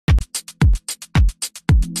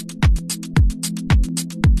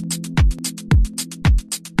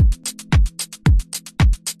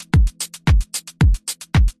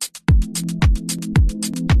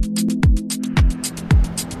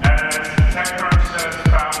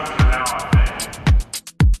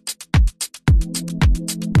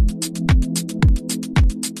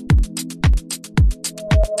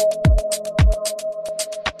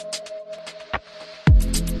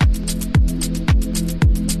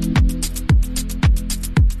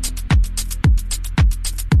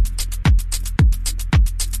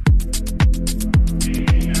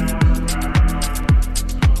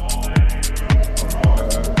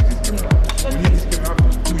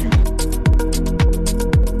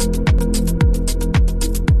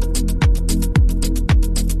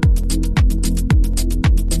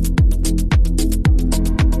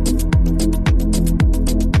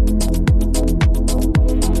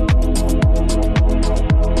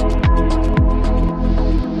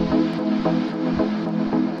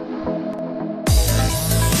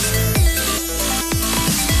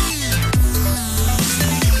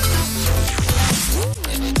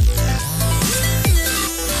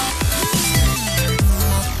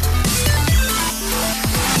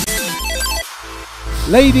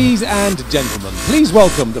Ladies and gentlemen, please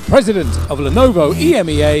welcome the president of Lenovo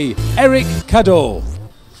EMEA, Eric Cador.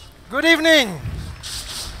 Good evening.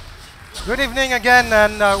 Good evening again,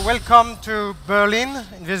 and welcome to Berlin,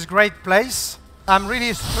 in this great place. I'm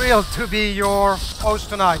really thrilled to be your host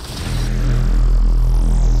tonight.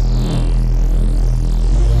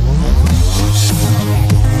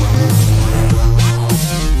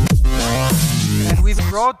 And we've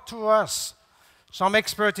brought to us some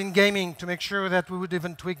expert in gaming to make sure that we would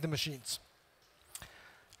even tweak the machines.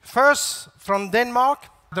 First, from Denmark,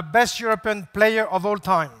 the best European player of all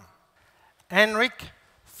time, Henrik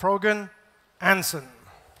Frogen Hansen.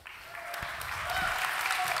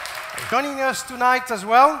 Joining us tonight as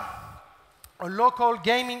well, a local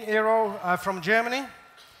gaming hero from Germany,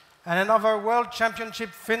 and another World Championship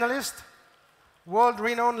finalist,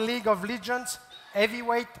 world-renowned League of Legends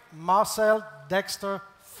heavyweight Marcel Dexter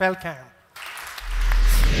Feldkamp.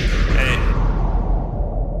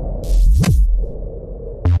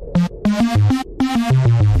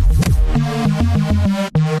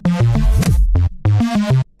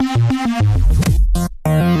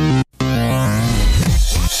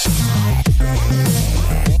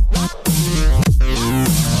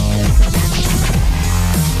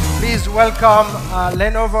 Please welcome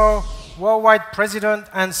Lenovo Worldwide President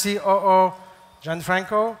and COO,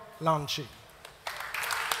 Gianfranco Lanci.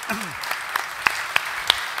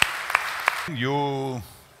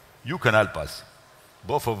 You can help us,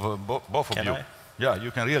 both of you. Yeah,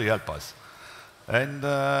 you can really help us. And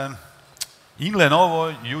in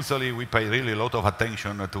Lenovo, usually we pay really a lot of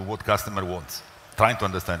attention to what customer wants, trying to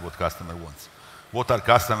understand what customer wants. What are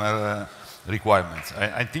customer requirements?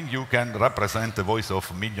 I think you can represent the voice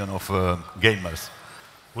of millions of gamers.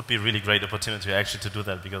 Would be a really great opportunity actually to do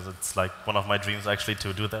that, because it's like one of my dreams actually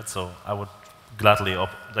to do that. So I would gladly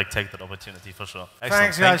take that opportunity for sure.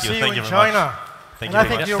 Excellent. Thanks, guys. See you in China. Thank and you I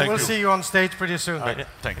very think much. we'll see you on stage pretty soon. Okay,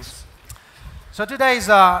 thanks. So today's,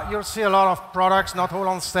 you'll see a lot of products, not all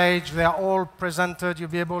on stage. They are all presented. You'll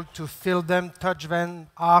be able to feel them, touch them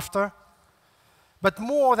after. But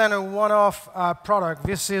more than a one-off product,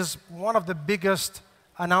 this is one of the biggest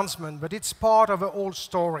announcements, but it's part of a whole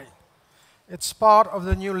story. It's part of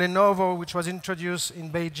the new Lenovo, which was introduced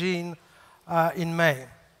in Beijing in May.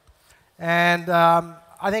 And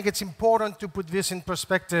I think it's important to put this in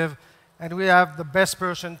perspective, and we have the best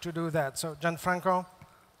person to do that. So, Gianfranco?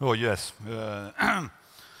 Oh, yes.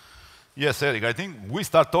 Yes, Eric, I think we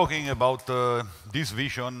start talking about this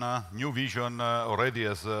vision, new vision, already,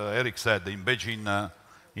 as Eric said, in Beijing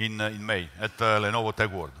in May at Lenovo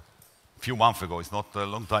Tech World. A few months ago, it's not a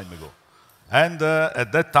long time ago. And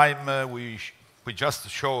at that time, we just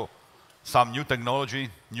show some new technology,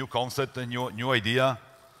 new concept, a new idea.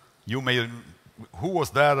 Who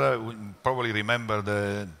was there probably remember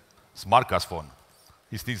the SmartCast phone.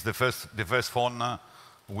 It is the first phone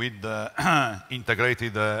with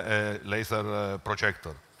integrated laser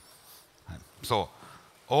projector. So,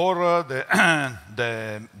 or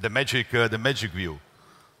the Magic View,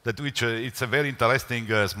 it's a very interesting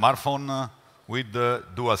smartphone with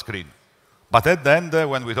dual screen. But at the end,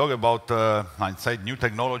 when we talk about inside new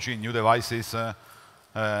technology, new devices,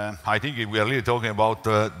 I think we are really talking about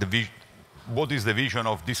what is the vision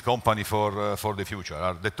of this company for the future,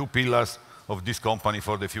 are the two pillars of this company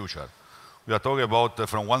for the future. We are talking about,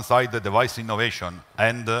 from one side, the device innovation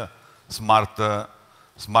and smart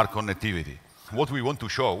connectivity. What we want to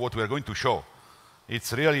show, what we are going to show,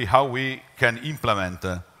 it's really how we can implement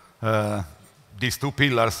these two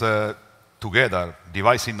pillars together,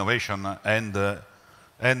 device innovation and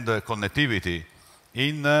connectivity,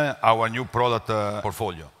 in our new product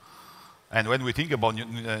portfolio. And when we think about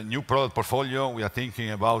new product portfolio, we are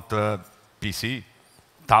thinking about PC,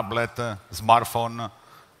 tablet, smartphone,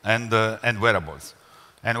 and wearables.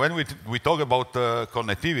 And when we talk about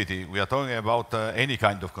connectivity, we are talking about any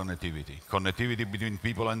kind of connectivity. Connectivity between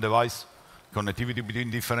people and device, connectivity between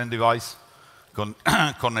different devices,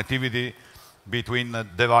 connectivity between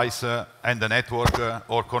device and the network,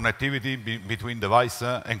 or connectivity between device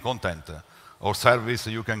and content, or service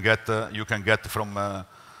you can get from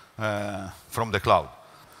the cloud.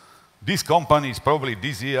 This company is probably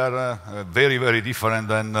this year very, very different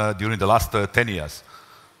than during the last 10 years.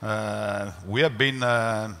 We have been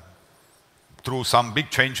through some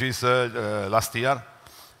big changes last year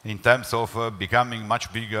in terms of becoming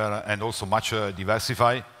much bigger and also much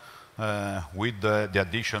diversified with the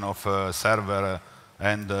addition of server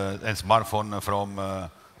and smartphone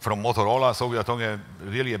from Motorola. So we are talking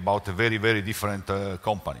really about a very, very different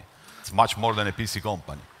company. It's much more than a PC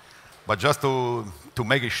company. But just to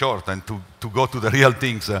make it short and to go to the real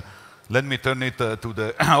things, let me turn it to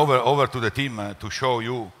the over to the team to show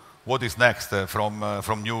you what is next from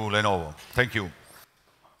new Lenovo. Thank you.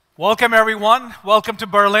 Welcome, everyone. Welcome to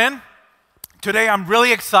Berlin. Today, I'm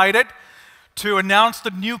really excited to announce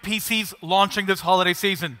the new PCs launching this holiday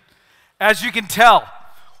season. As you can tell,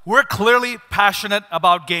 we're clearly passionate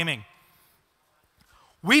about gaming.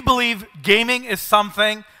 We believe gaming is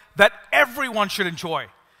something that everyone should enjoy,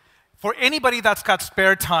 for anybody that's got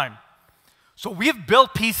spare time. So we've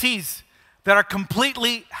built PCs that are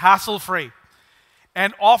completely hassle-free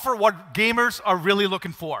and offer what gamers are really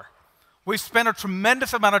looking for. We've spent a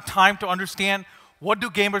tremendous amount of time to understand what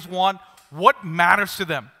do gamers want, what matters to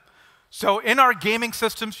them. So in our gaming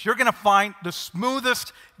systems, you're going to find the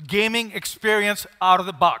smoothest gaming experience out of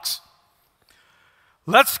the box.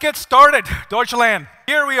 Let's get started, Deutschland.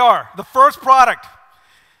 Here we are, the first product.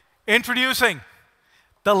 Introducing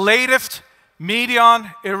the latest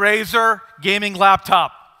Medion Eraser gaming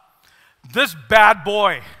laptop. This bad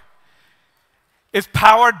boy is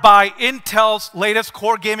powered by Intel's latest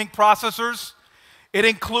core gaming processors. It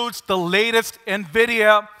includes the latest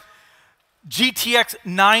NVIDIA GTX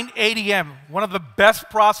 980M, one of the best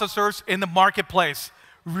processors in the marketplace,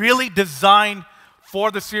 really designed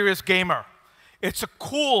for the serious gamer. It's a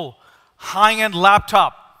cool, high-end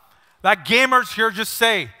laptop that gamers here just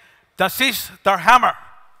say, "Das ist der Hammer."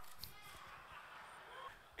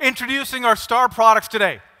 Introducing our star products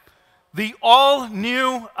today, the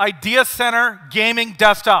all-new Idea Center gaming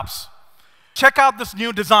desktops. Check out this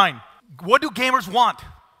new design. What do gamers want?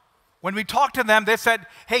 When we talked to them, they said,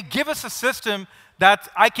 hey, give us a system that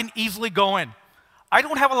I can easily go in. I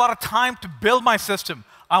don't have a lot of time to build my system.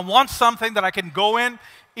 I want something that I can go in,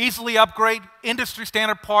 easily upgrade, industry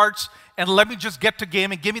standard parts, and let me just get to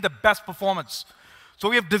gaming, give me the best performance. So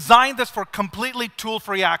we have designed this for completely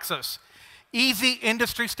tool-free access. Easy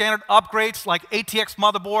industry standard upgrades like ATX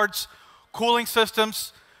motherboards, cooling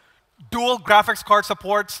systems, dual graphics card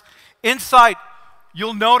supports. Inside,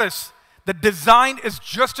 you'll notice the design is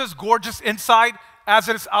just as gorgeous inside as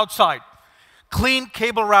it is outside. Clean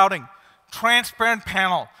cable routing, transparent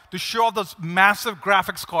panel to show those massive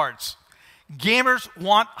graphics cards. Gamers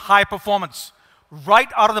want high performance. Right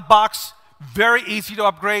out of the box, very easy to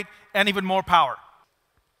upgrade, and even more power.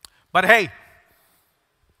 But hey,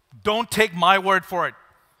 don't take my word for it.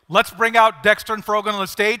 Let's bring out Dexter and Frogan on the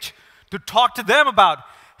stage to talk to them about,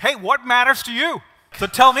 hey, what matters to you? So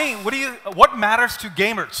tell me, what matters to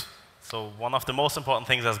gamers? So one of the most important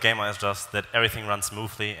things as a gamer is just that everything runs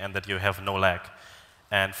smoothly and that you have no lag.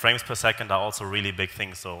 And frames per second are also really big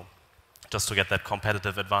things, so just to get that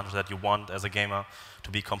competitive advantage that you want as a gamer,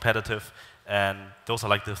 to be competitive. And those are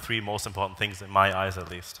like the three most important things in my eyes,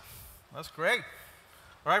 at least. That's great.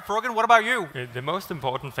 All right, Frogan, what about you? The most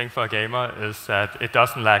important thing for a gamer is that it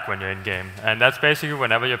doesn't lag when you're in-game. And that's basically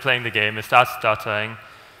whenever you're playing the game, it starts stuttering,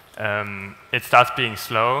 it starts being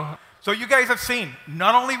slow. So you guys have seen,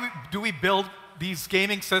 not only do we build these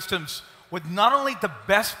gaming systems with not only the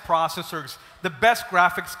best processors, the best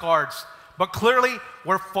graphics cards, but clearly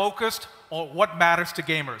we're focused on what matters to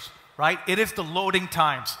gamers, right? It is the loading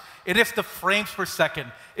times. It is the frames per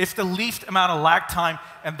second. It's the least amount of lag time,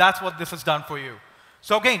 and that's what this has done for you.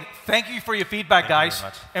 So again, thank you for your feedback, guys,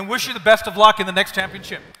 and wish you the best of luck in the next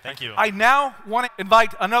championship. Thank you. I now want to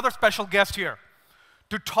invite another special guest here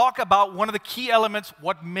to talk about one of the key elements,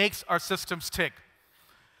 what makes our systems tick.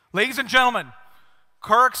 Ladies and gentlemen,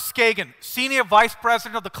 Kirk Skagen, Senior Vice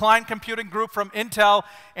President of the Client Computing Group from Intel,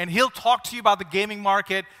 and he'll talk to you about the gaming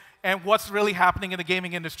market and what's really happening in the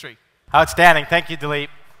gaming industry. Outstanding. Thank you, Dilip.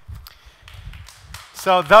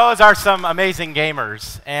 So those are some amazing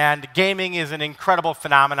gamers, and gaming is an incredible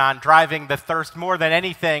phenomenon driving the thirst more than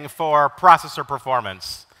anything for processor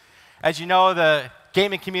performance. As you know, the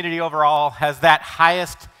gaming community overall has that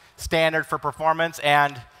highest standard for performance,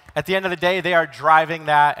 and at the end of the day, they are driving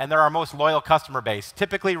that, and they're our most loyal customer base,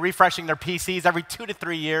 typically refreshing their PCs every 2 to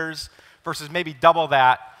 3 years versus maybe double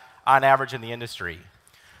that on average in the industry.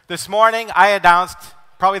 This morning, I announced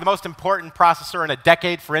probably the most important processor in a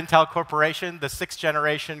decade for Intel Corporation, the 6th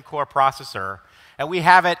generation core processor. And we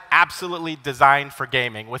have it absolutely designed for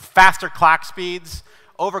gaming with faster clock speeds,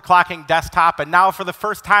 overclocking desktop, and now for the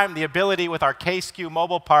first time, the ability with our K-SKU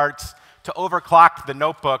mobile parts to overclock the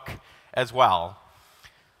notebook as well.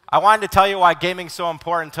 I wanted to tell you why gaming is so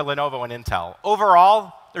important to Lenovo and Intel.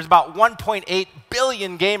 Overall, there's about 1.8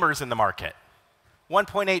 billion gamers in the market.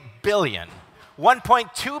 1.8 billion.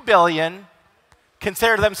 1.2 billion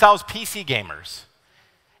consider themselves PC gamers.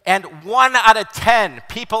 And 1 out of 10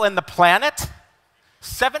 people in the planet,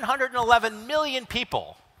 711 million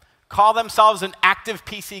people, call themselves an active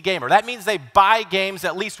PC gamer. That means they buy games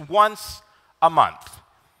at least once a month.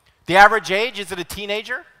 The average age, is it a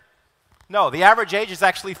teenager? No, the average age is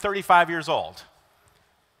actually 35 years old.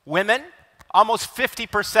 Women, almost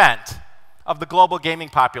 50% of the global gaming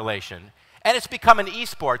population. And it's become an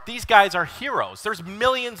e-sport. These guys are heroes. There's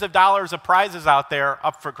millions of dollars of prizes out there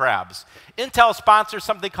up for grabs. Intel sponsors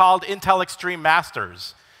something called Intel Extreme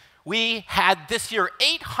Masters. We had this year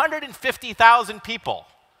 850,000 people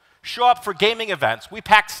show up for gaming events. We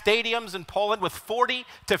packed stadiums in Poland with 40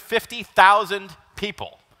 to 50,000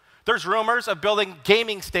 people. There's rumors of building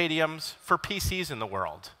gaming stadiums for PCs in the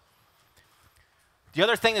world. The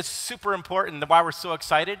other thing that's super important and why we're so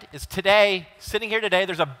excited is today, sitting here today,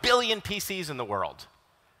 there's 1 billion PCs in the world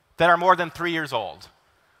that are more than 3 years old.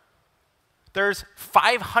 There's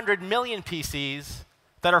 500 million PCs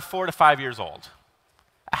that are 4 to 5 years old.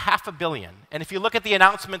 500 million. And if you look at the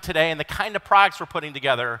announcement today and the kind of products we're putting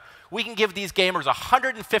together, we can give these gamers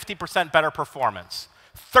 150% better performance,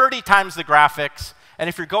 30 times the graphics, and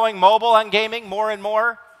if you're going mobile on gaming more and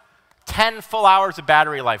more, 10 full hours of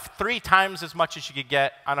battery life, 3 times as much as you could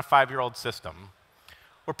get on a 5-year-old system.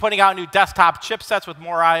 We're putting out new desktop chipsets with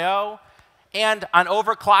more I/O, and on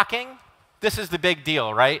overclocking, this is the big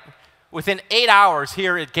deal, right? Within 8 hours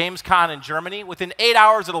here at Gamescom in Germany, within 8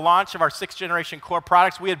 hours of the launch of our 6th generation core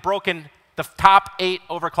products, we had broken the top 8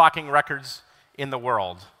 overclocking records in the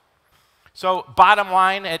world. So bottom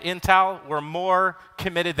line at Intel, we're more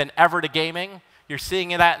committed than ever to gaming. You're seeing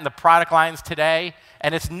that in the product lines today,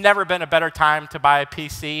 and it's never been a better time to buy a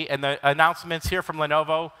PC, and the announcements here from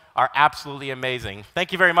Lenovo are absolutely amazing.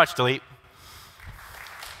 Thank you very much, Dalit.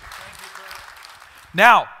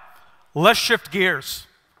 Now, let's shift gears.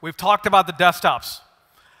 We've talked about the desktops.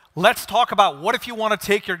 Let's talk about what if you want to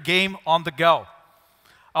take your game on the go.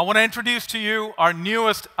 I want to introduce to you our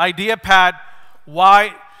newest IdeaPad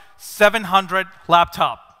Y700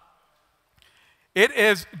 laptop. It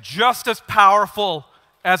is just as powerful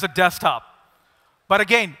as a desktop, but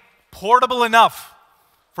again, portable enough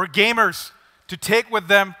for gamers to take with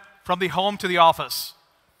them from the home to the office.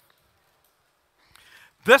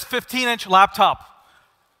 This 15-inch laptop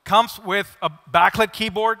comes with a backlit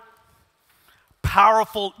keyboard,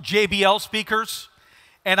 powerful JBL speakers,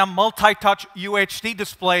 and a multi-touch UHD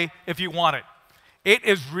display if you want it. It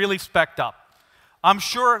is really spec'd up. I'm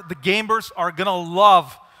sure the gamers are going to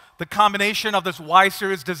love the combination of this Y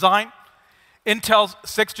series design, Intel's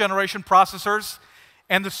 6th generation processors,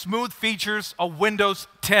 and the smooth features of Windows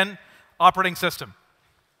 10 operating system.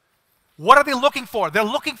 What are they looking for? They're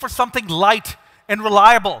looking for something light and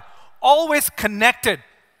reliable, always connected,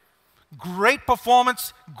 great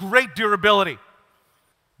performance, great durability.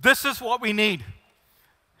 This is what we need.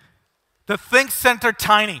 The Think Center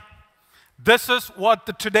Tiny. This is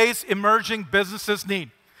what today's emerging businesses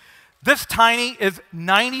need. This Tiny is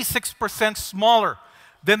 96% smaller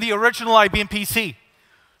than the original IBM PC,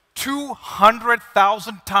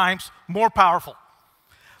 200,000 times more powerful.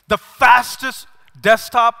 The fastest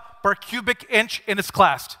desktop per cubic inch in its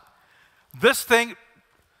class. This thing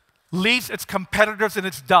leaves its competitors in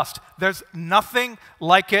its dust. There's nothing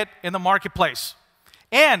like it in the marketplace.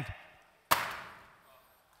 And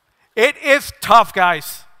it is tough,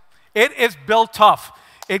 guys. It is built tough.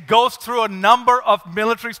 It goes through a number of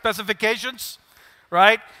military specifications,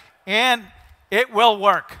 right? And it will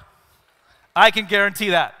work. I can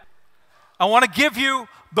guarantee that. I want to give you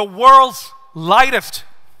the world's lightest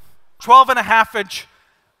 12.5-inch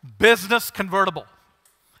business convertible.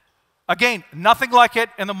 Again, nothing like it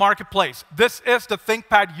in the marketplace. This is the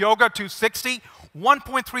ThinkPad Yoga 260,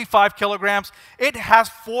 1.35 kilograms. It has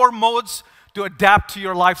 4 modes to adapt to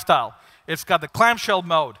your lifestyle. It's got the clamshell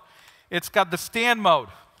mode. It's got the stand mode.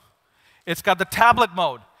 It's got the tablet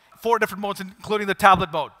mode. 4 different modes, including the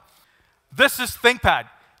tablet mode. This is ThinkPad,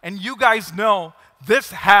 and you guys know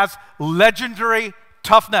this has legendary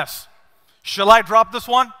toughness. Shall I drop this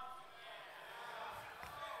one?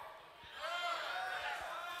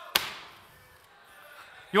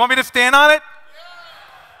 You want me to stand on it?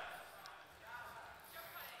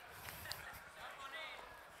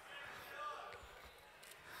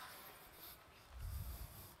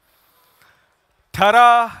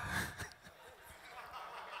 Ta-da!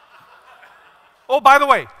 Oh, by the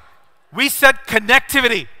way, we said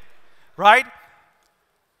connectivity, right?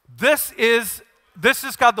 This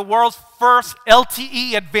has got the world's first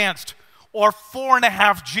LTE advanced, or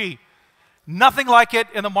 4.5G. Nothing like it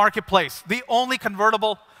in the marketplace. The only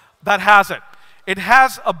convertible that has it. It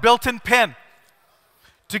has a built-in pen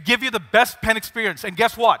to give you the best pen experience. And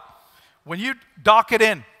guess what? When you dock it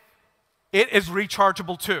in, it is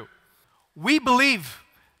rechargeable too. We believe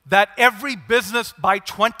that every business by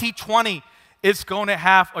 2020 is going to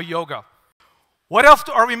have a yoga. What else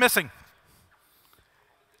are we missing?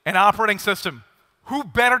 and operating system. Who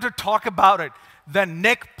better to talk about it than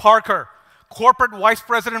Nick Parker, Corporate Vice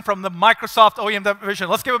President from the Microsoft OEM division.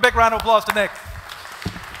 Let's give a big round of applause to Nick.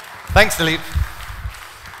 Thanks, Dilip.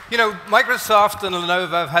 You know, Microsoft and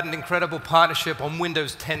Lenovo have had an incredible partnership on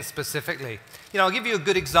Windows 10 specifically. You know, I'll give you a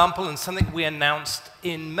good example and something we announced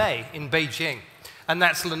in May in Beijing, and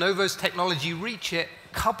that's Lenovo's technology ReachIt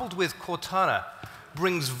coupled with Cortana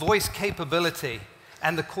brings voice capability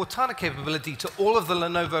and the Cortana capability to all of the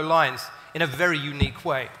Lenovo lines in a very unique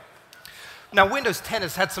way. Now, Windows 10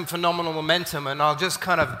 has had some phenomenal momentum, and I'll just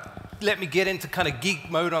let me get into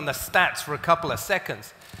geek mode on the stats for a couple of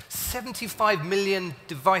seconds. 75 million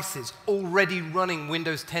devices already running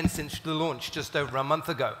Windows 10 since the launch just over a month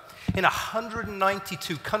ago in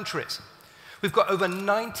 192 countries. We've got over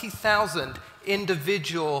 90,000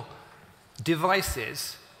 individual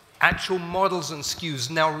devices, actual models and SKUs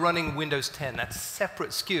now running Windows 10. That's separate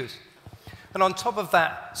SKUs. And on top of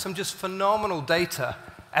that, some just phenomenal data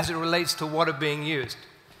as it relates to what are being used.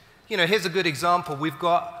 You know, here's a good example. We've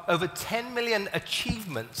got over 10 million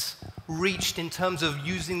achievements reached in terms of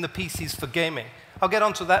using the PCs for gaming. I'll get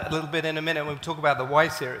onto that a little bit in a minute when we talk about the Y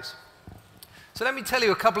series. So let me tell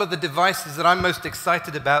you a couple of the devices that I'm most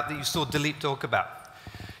excited about that you saw Dilip talk about.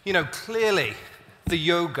 You know, clearly the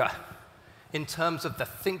Yoga, in terms of the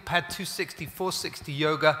ThinkPad 260, 460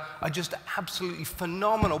 Yoga, are just absolutely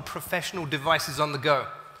phenomenal professional devices on the go.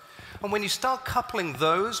 And when you start coupling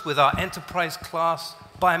those with our enterprise-class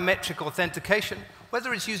biometric authentication,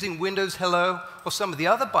 whether it's using Windows Hello or some of the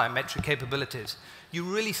other biometric capabilities, you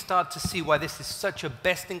really start to see why this is such a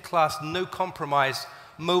best-in-class, no-compromise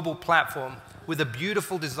mobile platform with a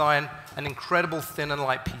beautiful design and incredible thin and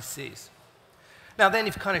light PCs. Now then,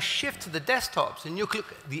 if you shift to the desktops and you look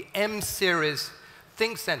at the M-series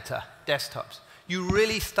ThinkCenter desktops, you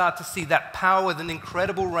really start to see that power with an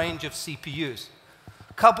incredible range of CPUs.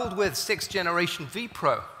 Coupled with 6th generation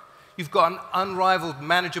vPro, you've got an unrivaled,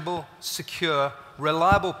 manageable, secure,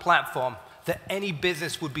 reliable platform that any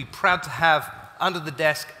business would be proud to have under the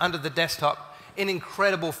desk, under the desktop, in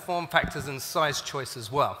incredible form factors and size choice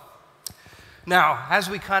as well. Now, as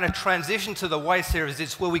we transition to the Y series,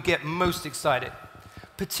 it's where we get most excited.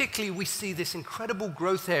 Particularly, we see this incredible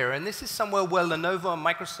growth area, and this is somewhere where Lenovo and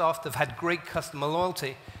Microsoft have had great customer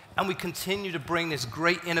loyalty, and we continue to bring this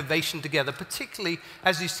great innovation together, particularly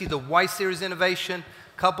as you see the Y series innovation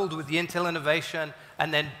coupled with the Intel innovation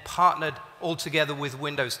and then partnered all together with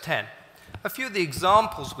Windows 10. A few of the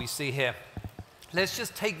examples we see here. Let's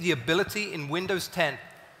just take the ability in Windows 10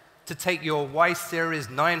 to take your Y series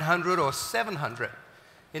 900 or 700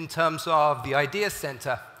 in terms of the Idea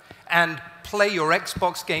Center and play your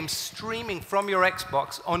Xbox games streaming from your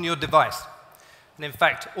Xbox on your device. And in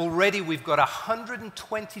fact, already we've got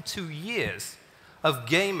 122 years of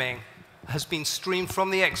gaming has been streamed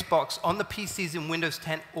from the Xbox on the PCs in Windows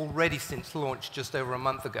 10 already since launch just over a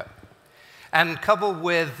month ago. And coupled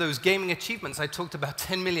with those gaming achievements, I talked about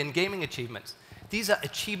 10 million gaming achievements. These are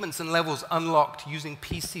achievements and levels unlocked using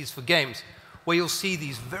PCs for games, where you'll see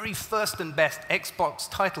these very first and best Xbox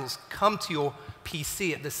titles come to your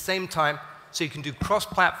PC at the same time, so you can do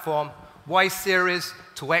cross-platform, Y series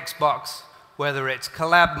to Xbox, whether it's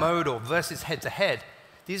collab mode or versus head-to-head.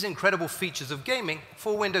 These incredible features of gaming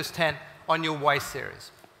for Windows 10 on your Y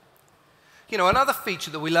series. You know, another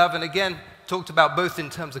feature that we love, and again, talked about both in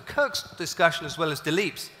terms of Kirk's discussion as well as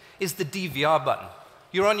Dilip's, is the DVR button.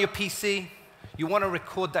 You're on your PC, you want to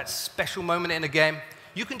record that special moment in a game,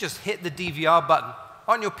 you can just hit the DVR button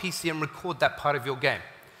on your PC and record that part of your game.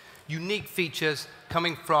 Unique features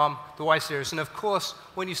coming from the Y series. And of course,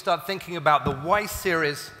 when you start thinking about the Y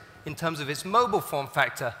series in terms of its mobile form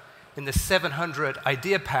factor in the 700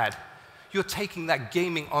 IdeaPad, you're taking that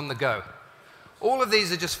gaming on the go. All of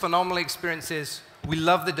these are just phenomenal experiences. We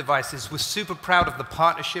love the devices. We're super proud of the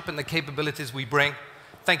partnership and the capabilities we bring.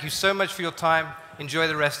 Thank you so much for your time. Enjoy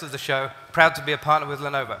the rest of the show. Proud to be a partner with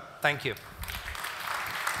Lenovo. Thank you.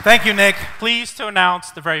 Thank you, Nick. Pleased to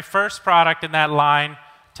announce the very first product in that line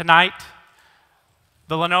tonight,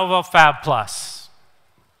 the Lenovo Fab Plus.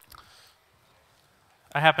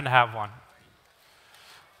 I happen to have one,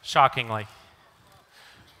 shockingly.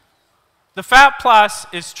 The Fab Plus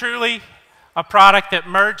is truly a product that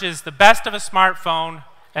merges the best of a smartphone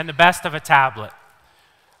and the best of a tablet.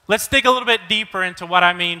 Let's dig a little bit deeper into what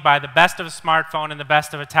I mean by the best of a smartphone and the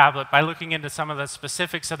best of a tablet by looking into some of the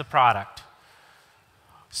specifics of the product.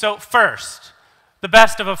 So first, the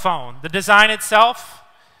best of a phone. The design itself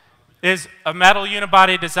is a metal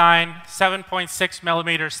unibody design, 7.6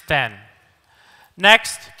 millimeters thin.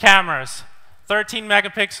 Next, cameras. 13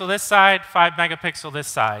 megapixel this side, 5 megapixel this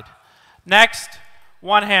side. Next,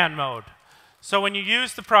 one-hand mode. So when you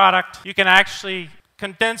use the product, you can actually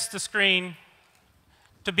condense the screen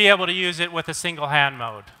to be able to use it with a single hand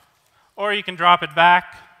mode. Or you can drop it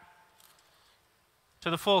back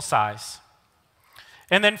to the full size.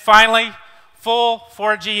 And then finally, full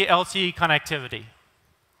 4G LTE connectivity.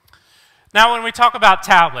 Now when we talk about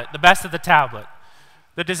tablet, the best of the tablet,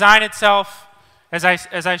 the design itself, as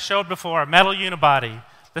I showed before, metal unibody.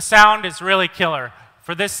 The sound is really killer.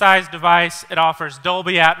 For this size device, it offers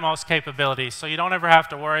Dolby Atmos capabilities, so you don't ever have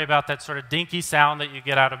to worry about that sort of dinky sound that you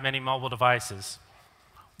get out of many mobile devices.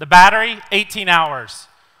 The battery, 18 hours.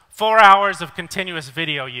 4 hours of continuous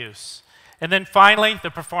video use. And then finally, the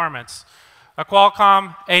performance. A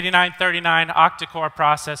Qualcomm 8939 octa-core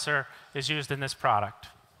processor is used in this product.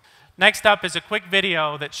 Next up is a quick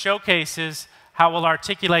video that showcases how we'll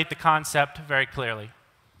articulate the concept very clearly.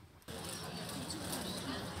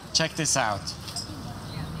 Check this out.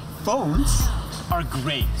 Phones are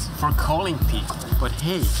great for calling people, but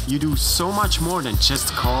hey, you do so much more than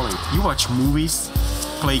just calling. You watch movies,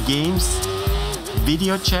 play games,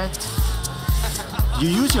 video chat. You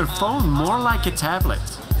use your phone more like a tablet.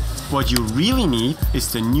 What you really need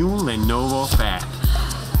is the new Lenovo Pad.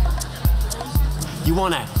 You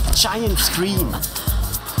want a giant screen,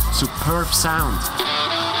 superb sound,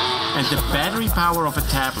 and the battery power of a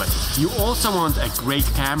tablet. You also want a great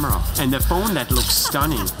camera and a phone that looks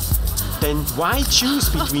stunning. Then why choose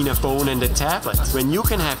between a phone and a tablet when you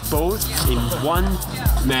can have both in one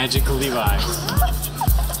magical device?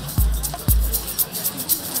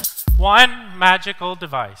 One magical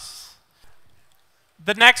device.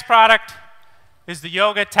 The next product is the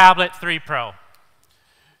Yoga Tablet 3 Pro.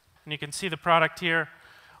 And you can see the product here.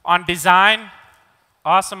 On design,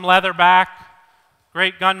 awesome leather back,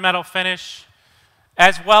 great gunmetal finish,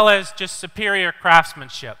 as well as just superior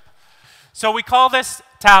craftsmanship. So we call this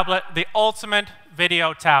tablet the ultimate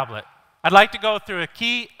video tablet. I'd like to go through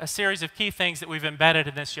a series of key things that we've embedded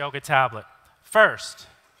in this Yoga tablet. First,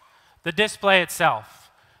 the display itself.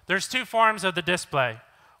 There's two forms of the display.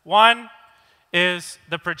 One is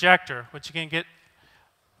the projector, which you can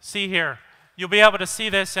see here. You'll be able to see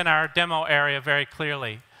this in our demo area very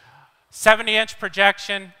clearly. 70-inch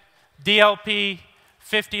projection, DLP,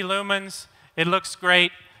 50 lumens. It looks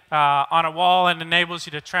great on a wall and enables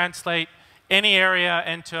you to translate any area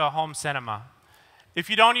into a home cinema. If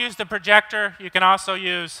you don't use the projector, you can also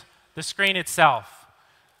use the screen itself.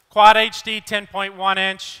 Quad HD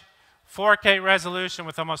 10.1-inch, 4K resolution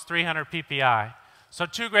with almost 300 ppi. So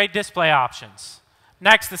two great display options.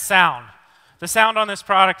 Next, the sound. The sound on this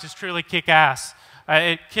product is truly kick-ass.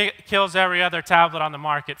 It kills every other tablet on the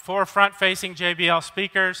market. 4 front-facing JBL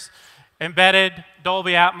speakers, embedded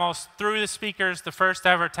Dolby Atmos through the speakers, the first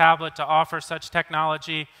ever tablet to offer such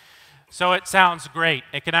technology. So it sounds great.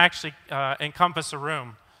 It can actually encompass a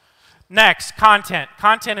room. Next, content.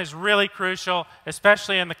 Content is really crucial,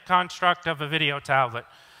 especially in the construct of a video tablet.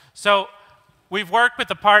 So we've worked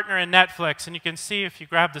with a partner in Netflix, and you can see if you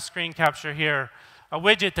grab the screen capture here, a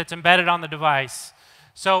widget that's embedded on the device.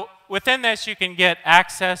 So within this, you can get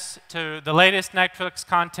access to the latest Netflix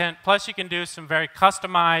content, plus you can do some very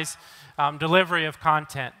customized delivery of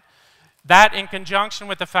content. That, in conjunction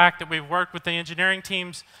with the fact that we've worked with the engineering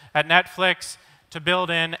teams at Netflix to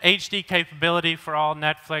build in HD capability for all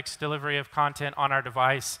Netflix delivery of content on our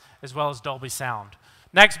device, as well as Dolby Sound.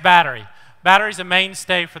 Next, battery. Battery is a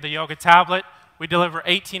mainstay for the Yoga tablet. We deliver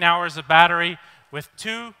 18 hours of battery with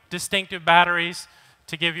 2 distinctive batteries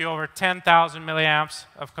to give you over 10,000 milliamps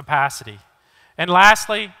of capacity. And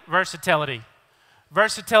lastly, versatility.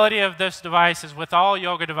 Versatility of this device is with all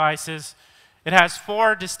Yoga devices. It has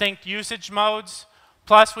 4 distinct usage modes,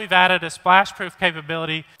 plus we've added a splash-proof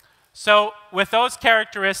capability. So with those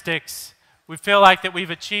characteristics, we feel like that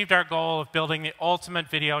we've achieved our goal of building the ultimate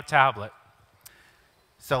video tablet.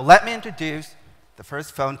 So let me introduce the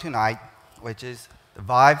first phone tonight, which is the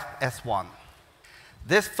Vive S1.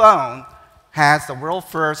 This phone has the world's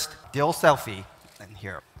first dual selfie in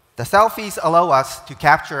here. The selfies allow us to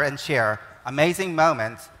capture and share amazing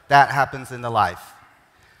moments that happens in the life.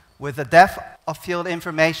 With the depth of field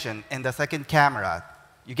information in the second camera,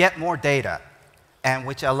 you get more data, and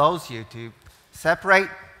which allows you to separate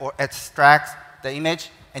or extract the image,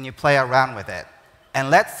 and you play around with it.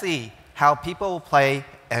 And let's see how people will play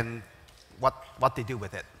and what they do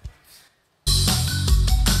with it.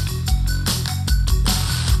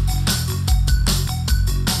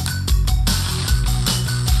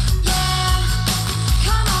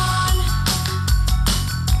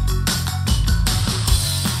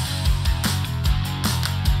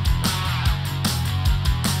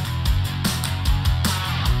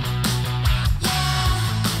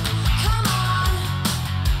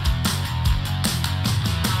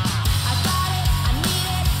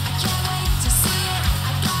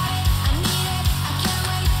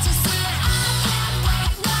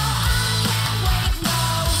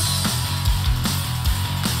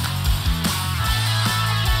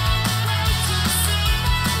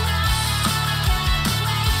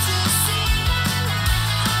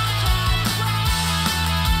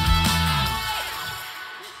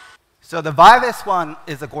 So the Vive S1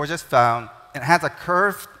 is a gorgeous phone. It has a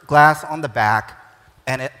curved glass on the back,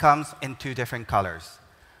 and it comes in 2 different colors.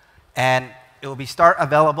 And it will be start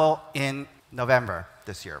available in November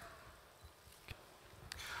this year.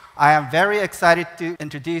 I am very excited to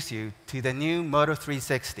introduce you to the new Moto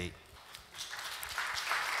 360.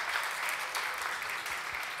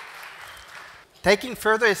 Taking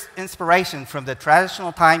further inspiration from the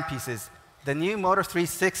traditional timepieces, the new Moto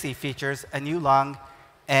 360 features a new lung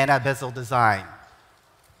and a bezel design.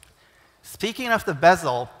 Speaking of the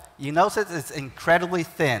bezel, you notice it's incredibly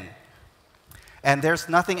thin, and there's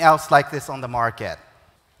nothing else like this on the market.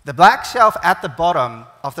 The black shelf at the bottom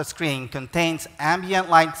of the screen contains ambient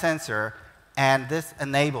light sensor, and this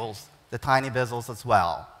enables the tiny bezels as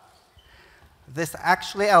well. This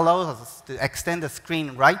actually allows us to extend the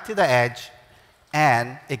screen right to the edge,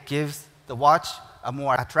 and it gives the watch a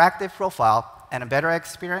more attractive profile and a better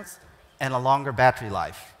experience and a longer battery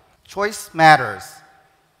life. Choice matters.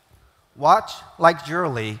 Watch, like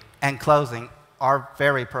jewelry and clothing, are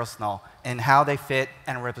very personal in how they fit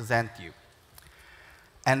and represent you.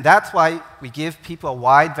 And that's why we give people a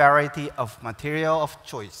wide variety of material of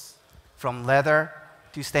choice, from leather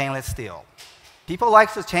to stainless steel. People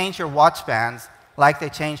like to change your watch bands like they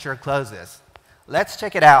change your clothes. Let's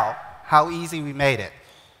check it out, how easy we made it.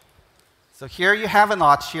 So here you have a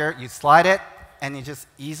notch here, you slide it, and you just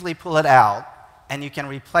easily pull it out, and you can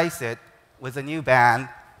replace it with a new band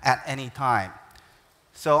at any time.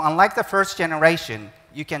 So unlike the first generation,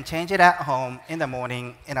 you can change it at home in the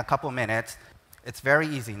morning in a couple minutes. It's very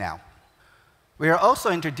easy now. We are also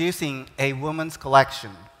introducing a women's collection.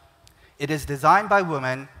 It is designed by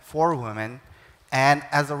women for women, and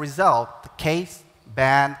as a result, the case,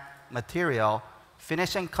 band, material,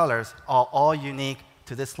 finish, and colors are all unique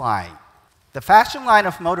to this line. The fashion line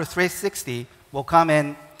of Moto 360 will come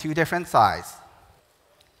in 2 different sizes.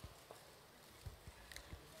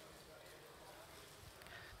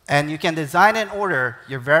 And you can design and order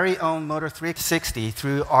your very own Moto 360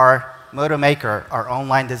 through our Moto Maker, our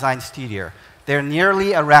online design studio. There are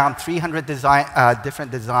nearly around 300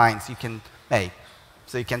 different designs you can make.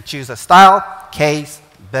 So you can choose a style, case,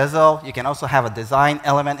 bezel. You can also have a design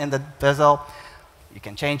element in the bezel. You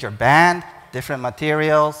can change your band, different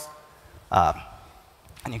materials,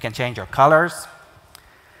 and you can change your colors.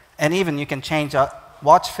 And even you can change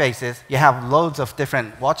watch faces. You have loads of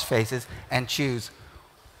different watch faces and choose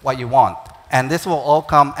what you want. And this will all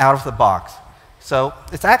come out of the box. So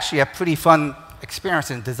it's actually a pretty fun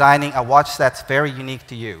experience in designing a watch that's very unique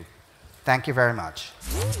to you. Thank you very much.